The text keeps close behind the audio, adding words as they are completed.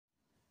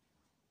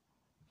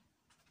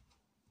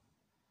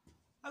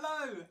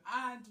Hello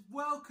and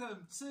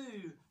welcome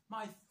to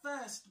my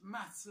first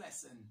maths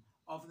lesson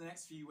of the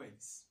next few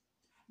weeks.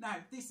 Now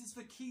this is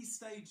for Key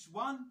Stage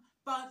 1,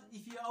 but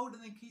if you're older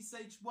than Key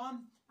Stage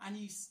 1 and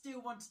you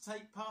still want to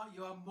take part,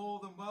 you are more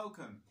than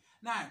welcome.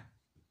 Now,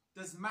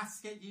 does maths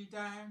get you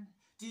down?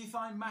 Do you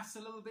find maths a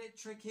little bit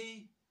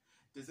tricky?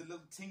 Does a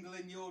little tingle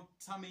in your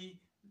tummy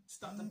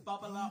start to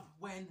bubble up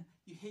when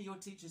you hear your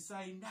teacher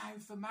say, now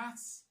for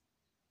maths?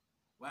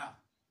 Well,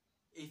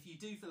 if you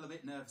do feel a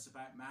bit nervous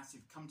about maths,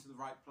 you've come to the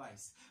right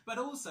place. But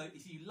also,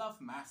 if you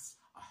love maths,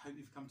 I hope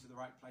you've come to the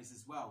right place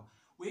as well.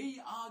 We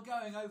are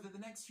going over the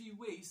next few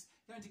weeks,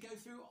 going to go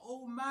through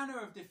all manner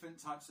of different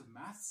types of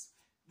maths.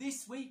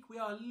 This week we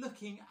are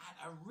looking at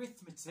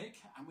arithmetic,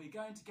 and we're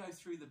going to go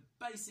through the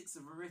basics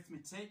of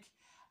arithmetic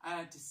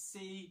to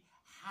see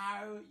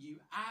how you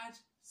add,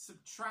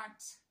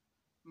 subtract,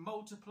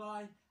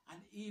 multiply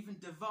and even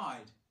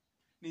divide.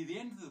 Near the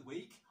end of the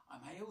week, I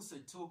may also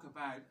talk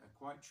about a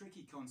quite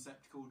tricky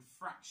concept called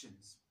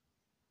fractions.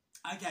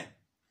 Okay,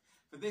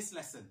 for this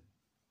lesson,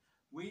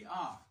 we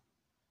are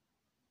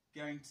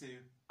going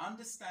to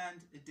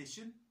understand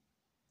addition.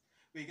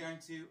 We're going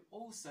to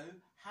also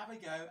have a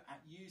go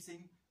at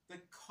using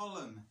the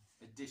column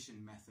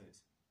addition method.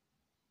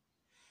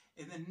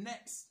 In the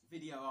next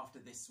video after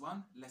this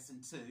one,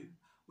 lesson 2,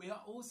 we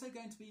are also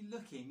going to be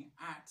looking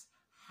at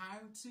how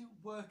to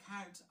work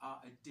out our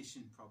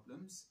addition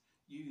problems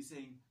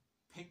using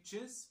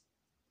pictures,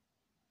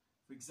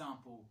 for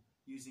example,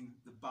 using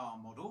the bar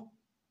model.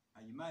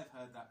 You may have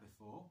heard that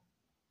before.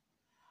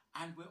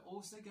 And we're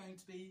also going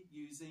to be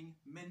using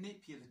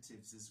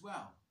manipulatives as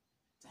well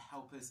to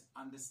help us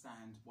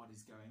understand what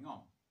is going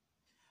on.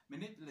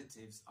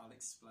 Manipulatives I'll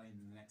explain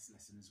in the next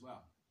lesson as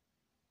well.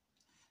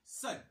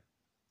 So,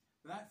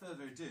 without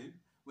further ado,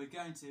 we're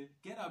going to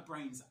get our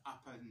brains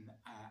up and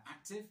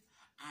active,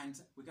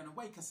 and we're going to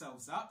wake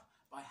ourselves up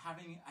by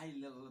having a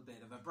little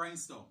bit of a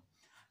brainstorm.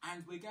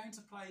 And we're going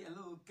to play a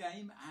little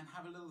game and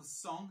have a little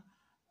song,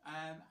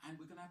 and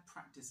we're going to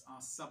practice our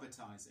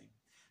subitizing.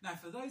 Now,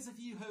 for those of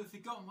you who have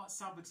forgotten what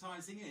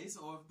subitizing is,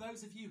 or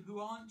those of you who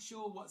aren't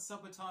sure what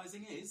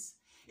subitizing is,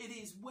 it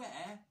is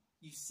where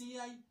you see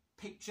a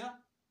picture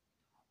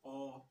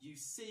or you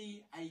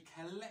see a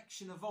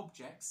collection of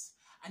objects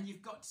and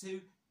you've got to,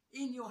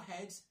 in your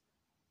head,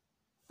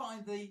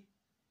 find the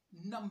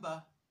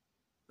number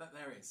that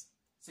there is.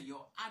 So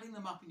you're adding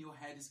them up in your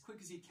head as quick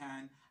as you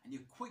can and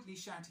you're quickly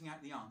shouting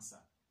out the answer.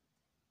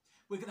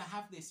 We're going to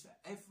have this for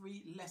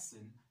every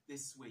lesson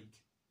this week.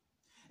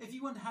 If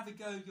you want to have a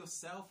go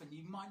yourself and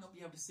you might not be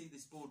able to see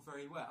this board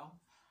very well,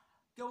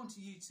 go onto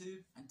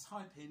YouTube and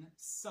type in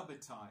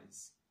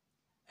subitize.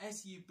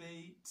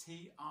 S-U-B-T-I-Z-E.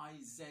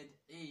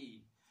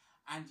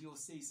 And you'll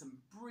see some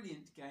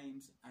brilliant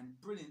games and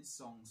brilliant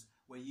songs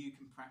where you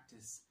can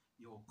practice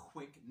your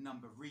quick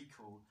number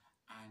recall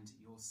and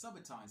your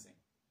subitizing.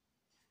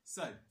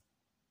 So,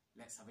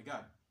 let's have a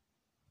go.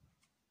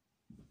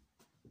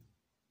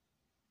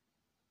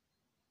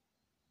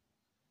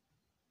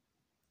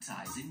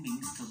 Subitizing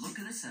means to look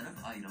at a set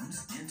of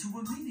items and to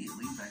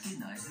immediately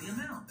recognize the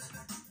amount.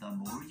 The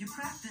more you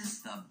practice,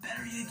 the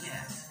better you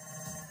get.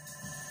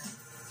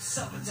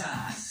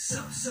 Subitize,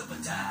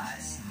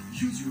 subitize.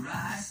 Use your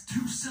eyes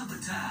to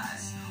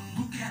subitize.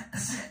 Look at a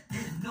set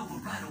and know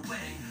it right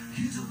away.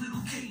 Here's a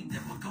little game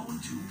that we're going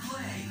to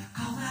play.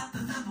 Call out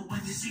the number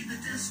when you see the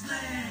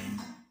display.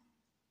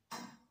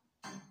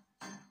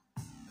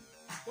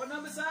 What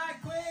number's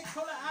that? Quick,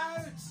 pull it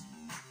out!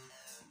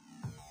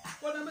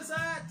 What number's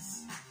that?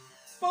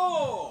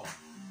 4,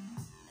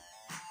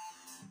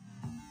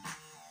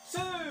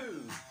 2,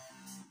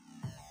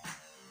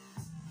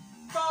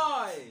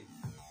 5,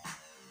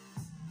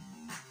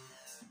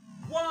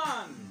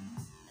 1,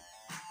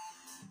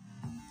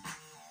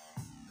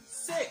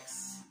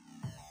 6,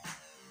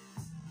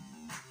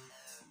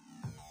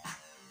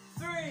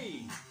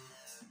 3,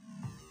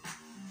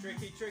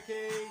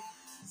 tricky,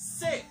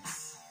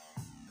 6,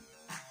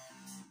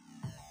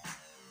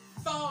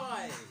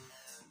 5,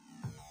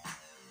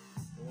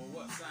 or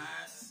what's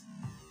that?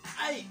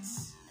 8,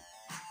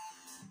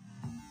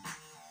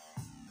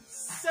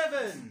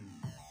 7,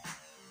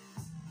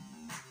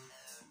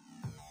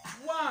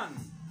 1,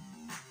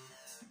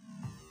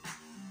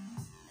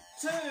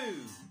 2,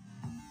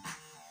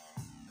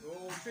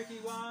 oh, tricky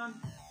one,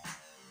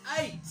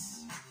 8,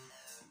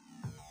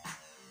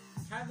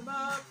 count them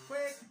up,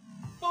 quick,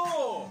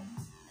 4,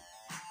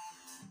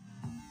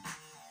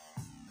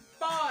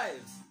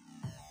 5,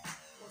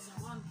 what's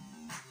that one,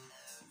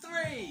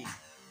 3,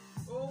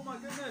 oh my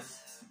goodness,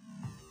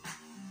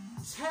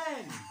 10,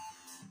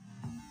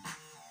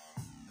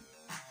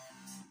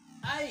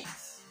 8,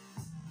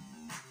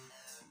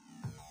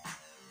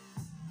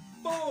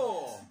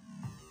 4,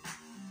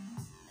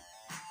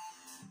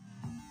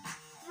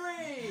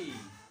 3.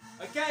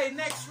 Okay,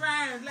 next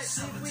round. Let's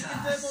see if we can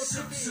do more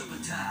tricky.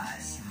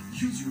 Subitize.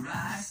 Use your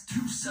eyes to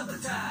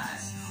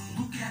subitize.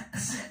 Look at a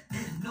set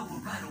and know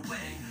it right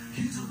away.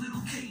 Here's a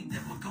little game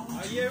that we're going to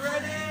play. Are you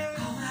ready?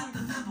 Call out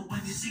the number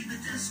when you see the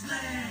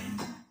display.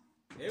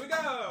 Here we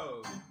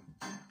go.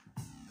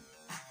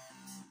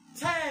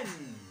 10,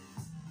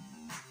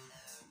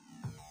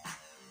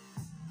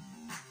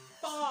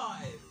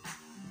 5,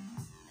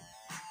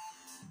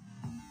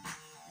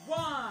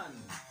 1,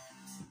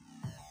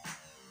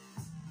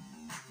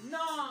 9,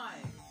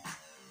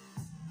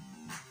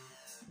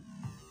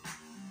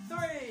 3,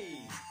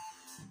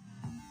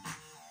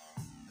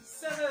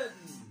 7,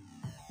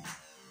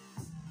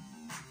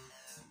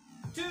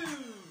 2,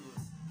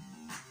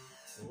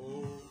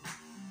 4,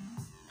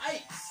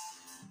 8,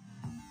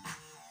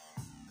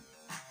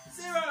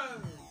 0,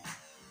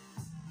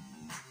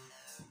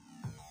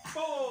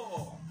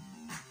 4,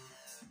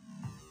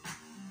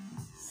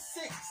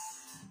 6,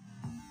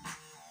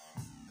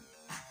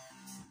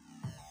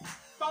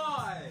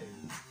 5,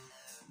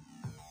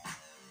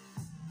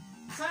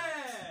 10,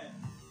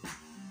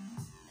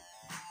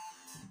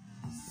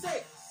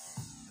 6,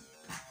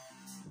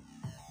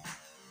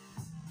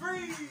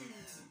 3,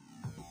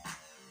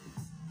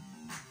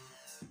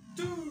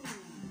 2,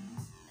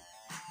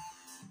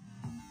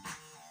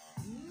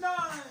 9,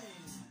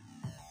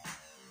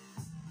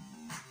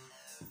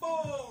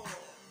 4,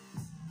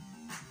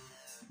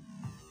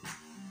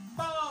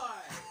 5,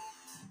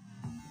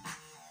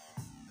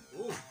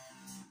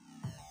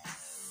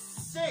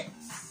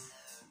 6,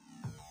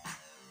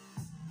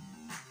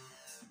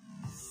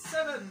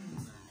 7,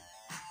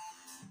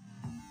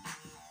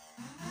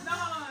 9.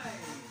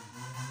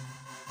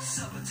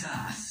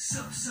 Sabotage,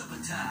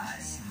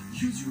 sabotage.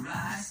 Use your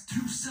eyes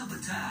to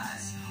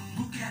sabotage.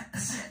 Look at a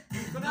set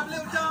and Gonna know have a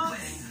little right dance.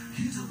 away.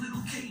 Here's a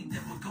little game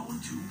that we're going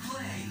to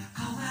play.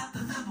 Call out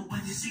the number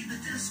when you see the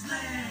display.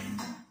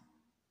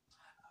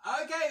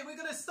 Okay, we're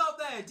going to stop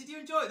there. Did you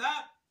enjoy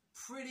that?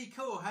 Pretty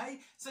cool, hey?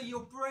 So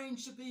your brain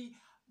should be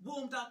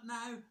warmed up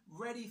now,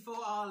 ready for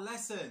our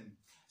lesson.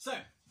 So,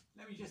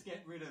 let me just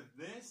get rid of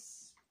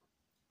this.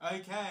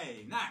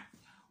 Okay, now,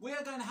 we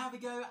are going to have a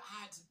go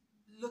at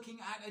looking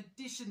at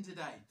addition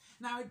today.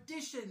 Now,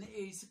 addition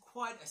is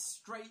quite a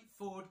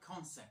straightforward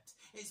concept.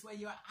 It's where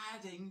you're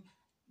adding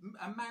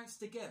amounts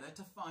together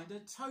to find a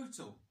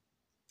total.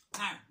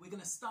 Now, we're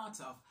going to start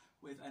off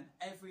with an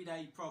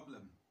everyday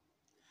problem.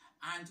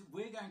 And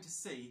we're going to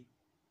see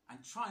and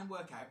try and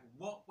work out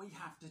what we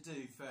have to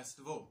do first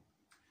of all.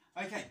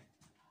 Okay,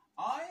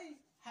 I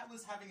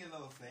was having a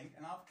little think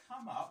and I've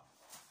come up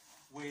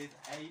with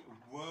a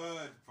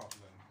word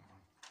problem.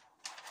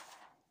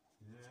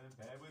 Yeah,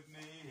 bear with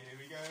me, here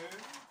we go.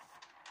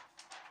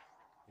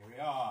 Here we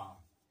are.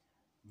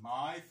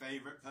 My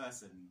favourite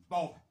person,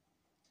 Bob.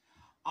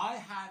 I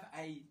have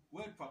a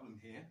word problem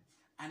here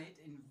and it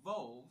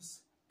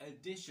involves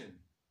addition.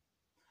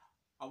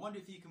 I wonder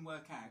if you can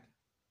work out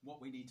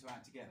what we need to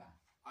add together.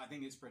 I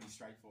think it's pretty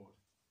straightforward.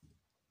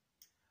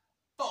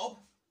 Bob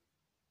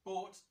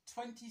bought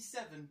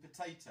 27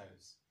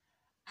 potatoes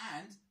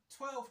and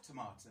 12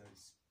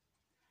 tomatoes.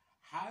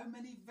 How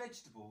many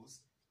vegetables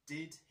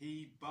did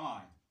he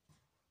buy?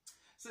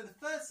 So the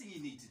first thing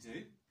you need to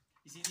do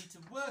is you need to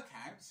work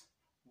out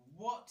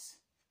what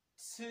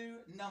two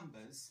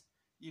numbers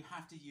you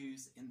have to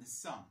use in the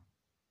sum.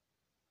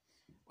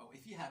 Well,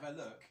 if you have a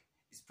look,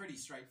 it's pretty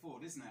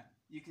straightforward, isn't it?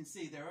 You can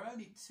see there are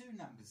only two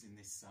numbers in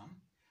this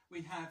sum.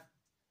 We have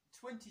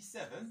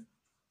 27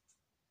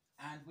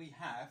 and we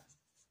have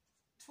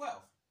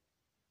 12.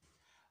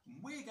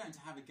 We're going to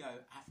have a go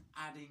at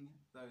adding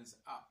those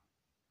up.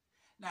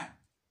 Now,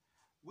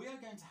 we are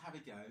going to have a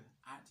go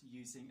at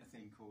using a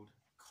thing called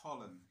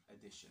column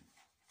addition.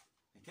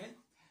 Okay,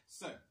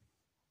 so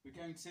we're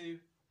going to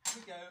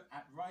have a go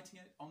at writing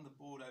it on the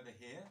board over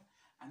here,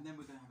 and then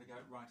we're going to have a go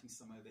at writing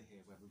some over here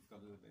where we've got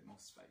a little bit more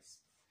space.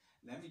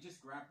 Let me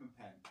just grab my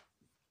pen.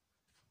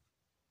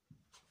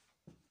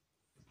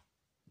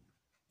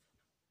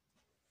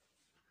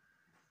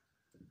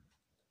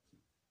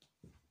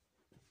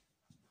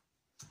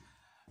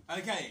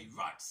 Okay,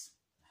 right.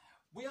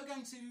 We are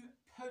going to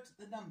put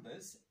the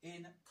numbers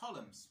in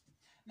columns.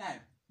 Now,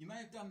 you may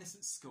have done this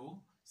at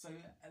school, so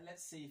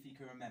let's see if you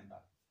can remember.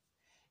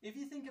 If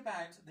you think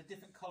about the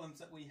different columns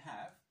that we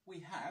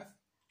have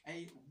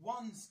a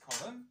ones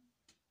column.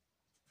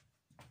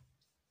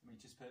 Let me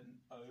just put an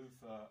O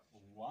for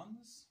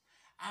ones.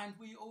 And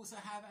we also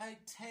have a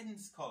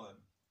tens column.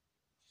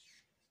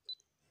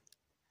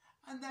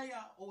 And they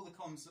are all the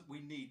columns that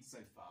we need so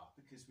far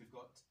because we've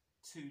got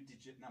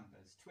two-digit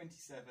numbers,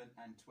 27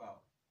 and 12.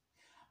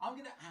 I'm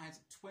going to add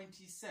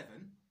 27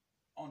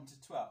 onto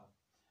 12.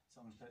 So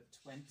I'm going to put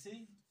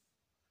 27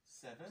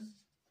 and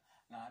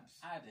I'm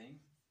adding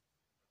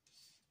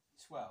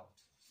 12.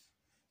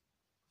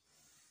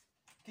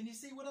 Can you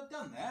see what I've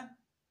done there?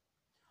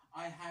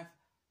 I have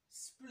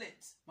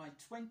split my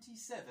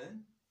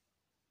 27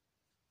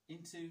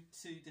 into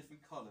two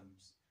different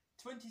columns.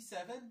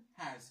 27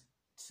 has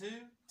 2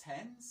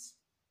 tens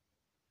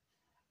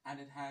and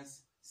it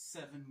has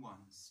 7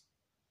 ones.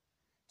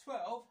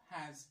 12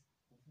 has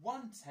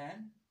 1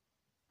 10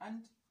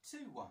 and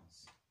 2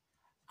 ones.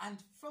 And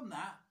from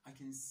that, I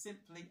can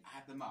simply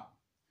add them up.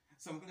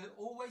 So I'm going to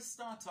always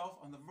start off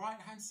on the right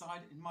hand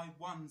side in my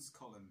ones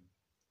column.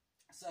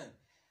 So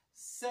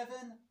 7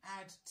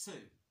 add 2.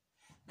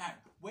 Now,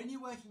 when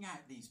you're working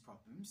out these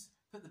problems,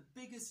 put the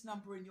biggest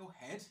number in your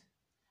head,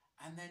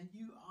 and then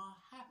you are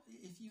happy.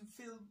 If you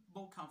feel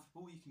more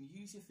comfortable, you can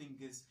use your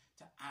fingers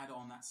to add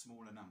on that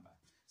smaller number.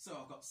 So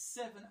I've got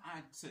 7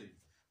 add 2.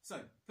 So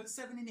put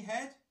 7 in your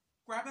head,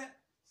 grab it,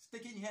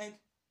 stick it in your head.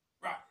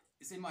 Right,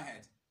 it's in my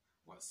head.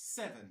 I've got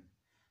 7.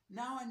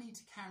 Now I need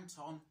to count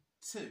on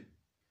 2.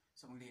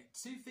 So I'm going to get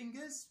 2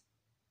 fingers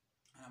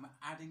and I'm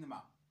adding them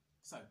up.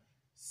 So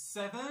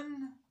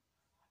 7,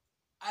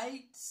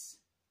 8,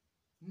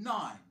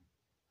 9.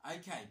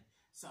 Okay,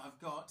 so I've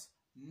got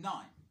 9.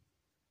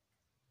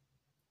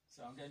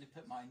 So I'm going to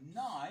put my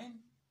 9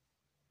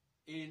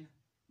 in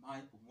my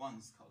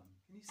ones column.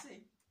 Can you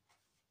see?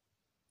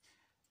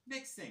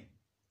 Next thing,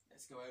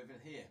 let's go over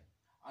here.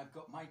 I've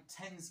got my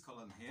tens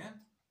column here.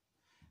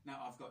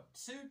 Now I've got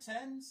 2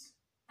 10s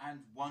and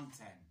 1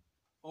 10,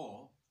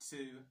 or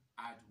 2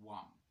 add 1.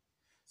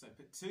 So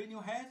put 2 in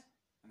your head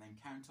and then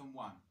count on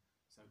 1.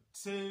 So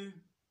 2,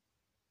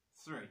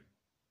 3.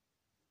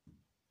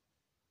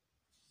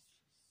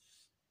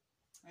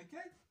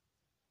 Okay,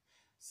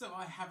 so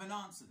I have an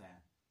answer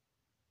there.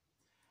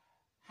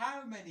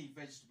 How many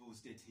vegetables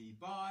did he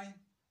buy?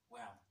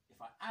 Well,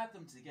 if I add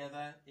them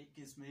together, it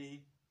gives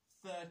me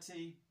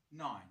 39.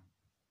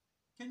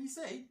 Can you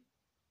see?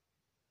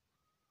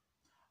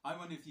 I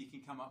wonder if you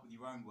can come up with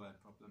your own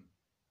word problem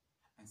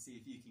and see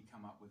if you can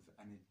come up with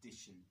an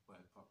addition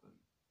word problem.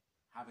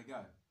 Have a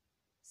go.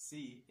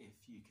 See if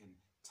you can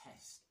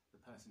test the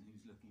person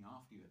who's looking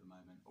after you at the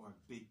moment, or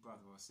a big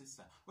brother or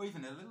sister, or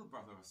even a little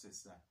brother or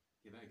sister.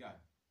 Give it a go.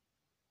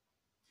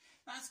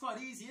 That's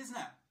quite easy, isn't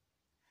it?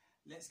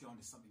 Let's go on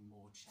to something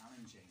more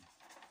challenging.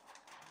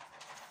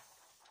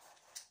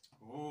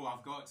 Oh,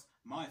 I've got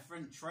my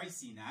friend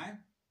Tracy now.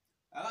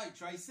 Hello,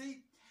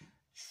 Tracy.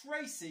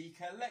 Tracy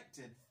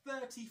collected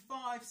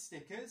 35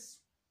 stickers,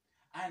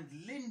 and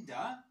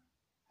Linda,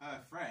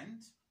 her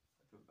friend,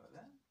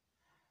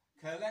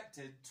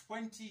 collected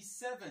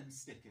 27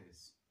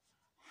 stickers.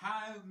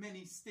 How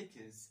many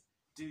stickers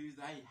do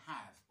they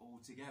have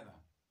altogether?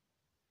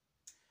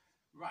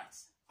 Right,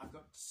 I've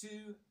got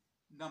 2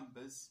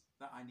 numbers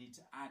that I need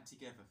to add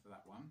together for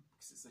that one,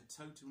 because it's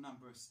the total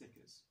number of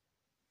stickers.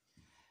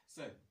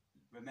 So,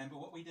 remember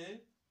what we do?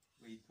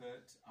 We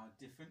put our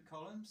different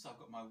columns. So I've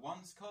got my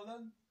ones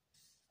column,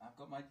 I've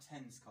got my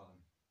tens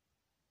column.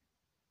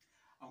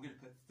 I'm going to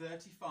put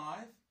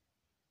 35.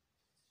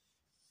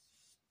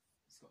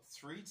 It's got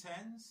 3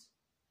 tens,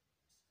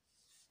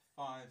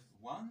 5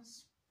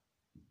 ones,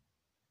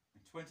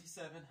 and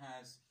 27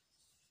 has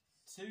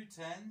 2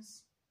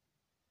 tens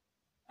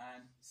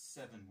and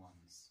 7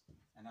 ones,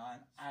 and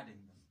I'm adding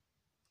them.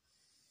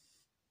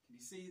 Can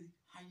you see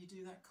how you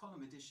do that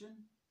column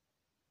addition?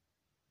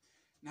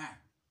 Now,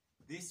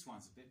 this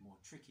one's a bit more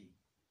tricky,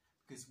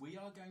 because we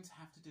are going to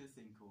have to do a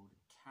thing called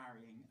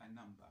carrying a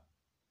number.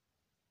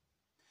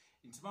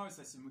 In tomorrow's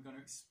lesson, we're going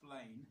to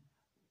explain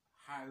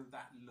how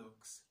that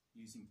looks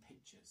using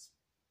pictures.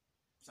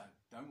 So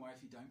don't worry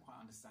if you don't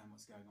quite understand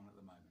what's going on at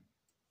the moment.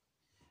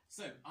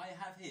 So I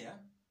have here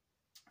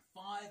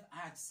 5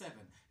 add 7.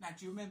 Now,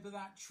 do you remember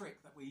that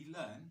trick that we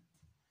learned?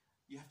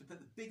 You have to put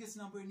the biggest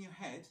number in your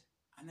head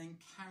and then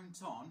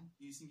count on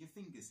using your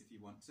fingers if you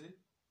want to.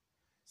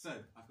 So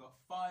I've got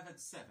 5 add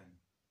 7.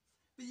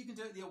 But you can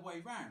do it the other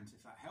way round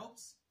if that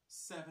helps.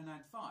 7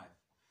 add 5.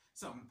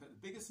 So I'm going to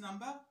put the biggest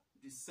number,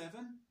 which is 7,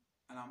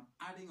 and I'm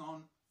adding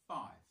on 5.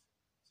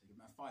 So give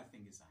my 5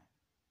 fingers out.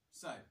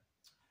 So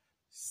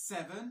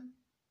 7,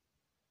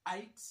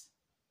 8,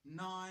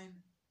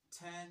 9,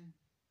 10,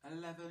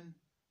 11,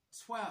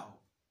 12.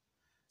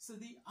 So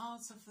the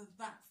answer for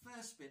that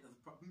first bit of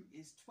the problem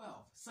is 12.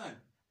 So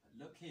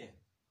look here.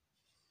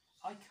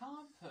 I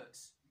can't put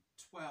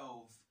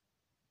 12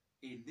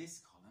 in this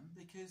column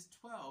because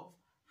 12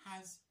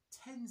 has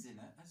 10s in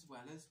it as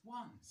well as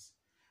 1s.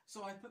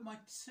 So I put my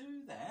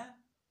 2 there,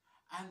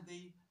 and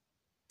the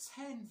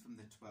 10 from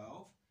the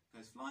 12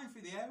 goes flying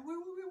through the air, woo,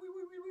 woo, woo,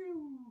 woo, woo,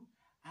 woo,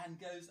 and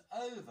goes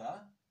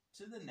over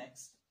to the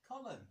next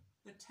column,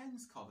 the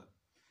 10s column.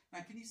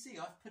 Now can you see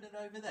I've put it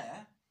over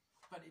there,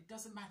 but it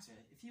doesn't matter.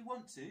 If you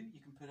want to, you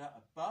can put it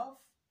above,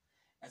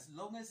 as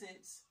long as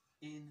it's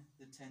in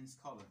the 10s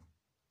column.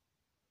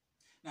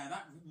 Now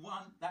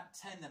that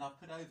 10 that I've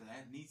put over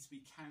there needs to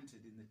be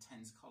counted in the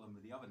 10s column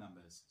with the other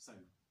numbers. So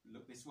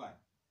look this way.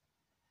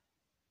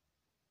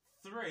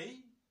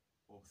 3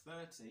 or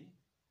 30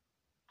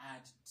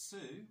 add 2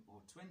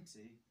 or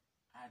 20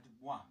 add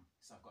 1.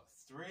 So I've got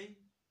 3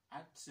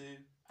 add 2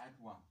 add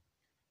 1.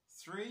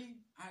 3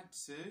 add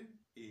 2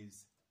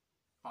 is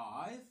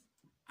 5,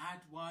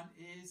 add 1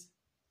 is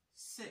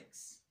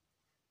 6.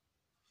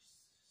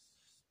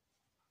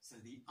 So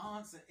the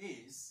answer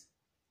is,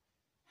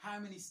 how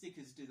many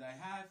stickers do they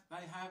have?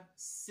 They have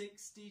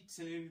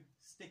 62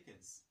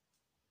 stickers.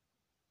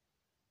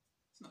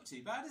 It's not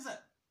too bad, is it?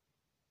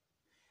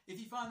 If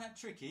you find that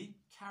tricky,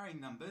 carrying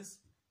numbers,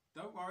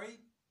 don't worry,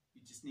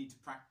 you just need to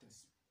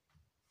practice.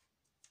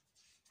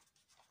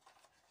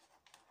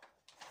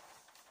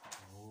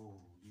 Oh,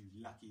 you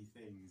lucky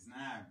things.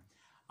 Now,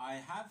 I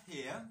have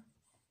here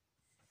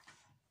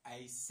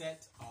a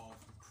set of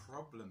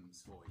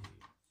problems for you.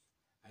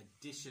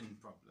 addition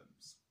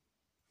problems.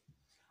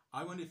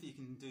 I wonder if you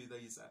can do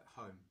these at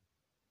home.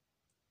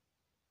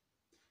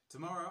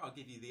 Tomorrow I'll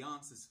give you the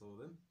answers for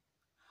them.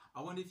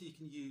 I wonder if you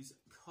can use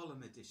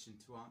column addition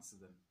to answer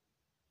them.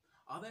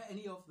 Are there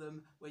any of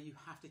them where you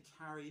have to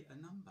carry a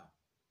number?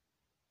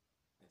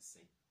 Let's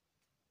see.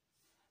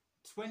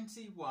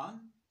 21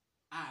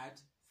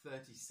 add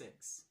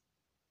 36.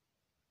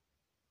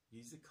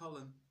 Use the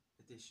column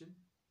addition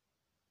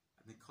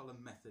and the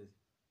column method.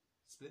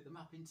 Split them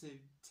up into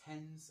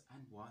tens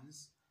and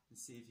ones and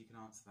see if you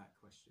can answer that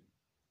question.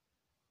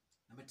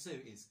 Number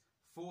 2 is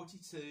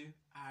 42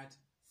 add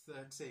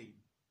 13.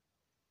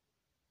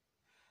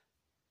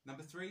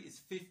 Number 3 is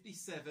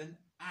 57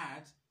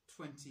 add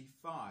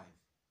 25.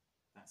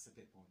 That's a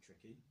bit more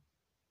tricky.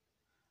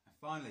 And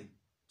finally,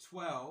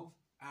 12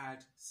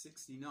 add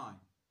 69.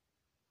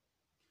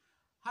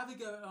 Have a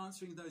go at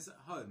answering those at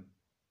home.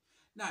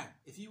 Now,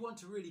 if you want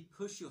to really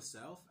push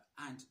yourself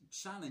and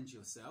challenge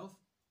yourself,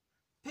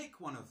 pick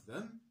one of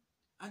them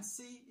and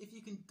see if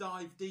you can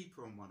dive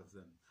deeper on one of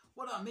them.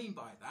 What I mean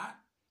by that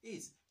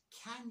is,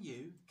 can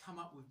you come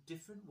up with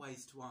different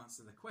ways to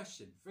answer the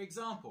question? For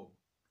example,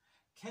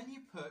 can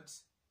you put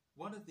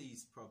one of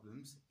these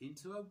problems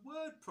into a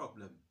word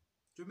problem?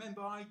 Do you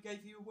remember I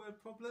gave you a word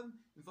problem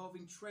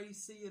involving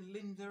Tracy and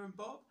Linda and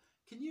Bob?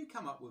 Can you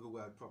come up with a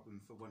word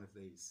problem for one of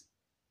these?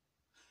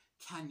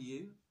 Can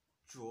you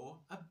draw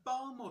a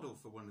bar model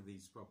for one of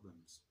these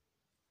problems?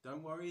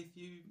 Don't worry if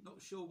you're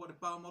not sure what a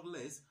bar model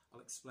is, I'll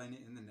explain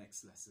it in the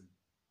next lesson.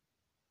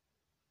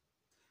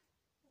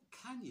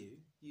 Can you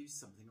use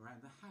something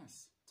around the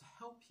house to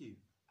help you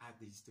add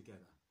these together?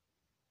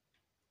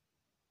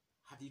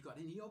 Have you got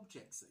any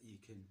objects that you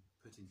can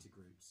put into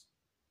groups?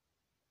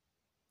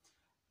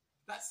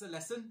 That's the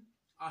lesson.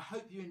 I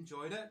hope you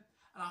enjoyed it,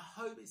 and I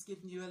hope it's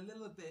given you a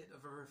little bit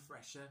of a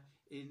refresher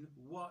in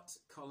what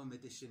column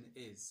addition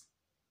is.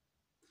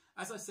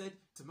 As I said,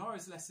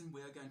 tomorrow's lesson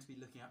we are going to be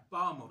looking at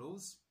bar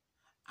models,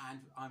 and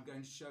I'm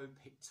going to show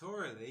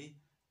pictorially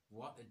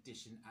what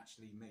addition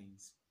actually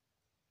means.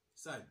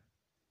 So,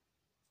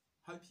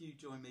 hope you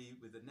join me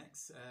with the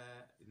next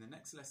in the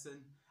next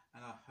lesson,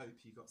 and I hope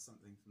you got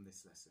something from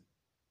this lesson.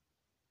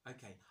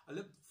 Okay, I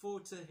look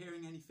forward to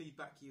hearing any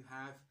feedback you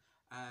have.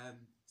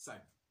 So,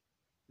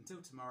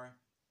 until tomorrow,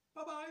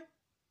 bye-bye.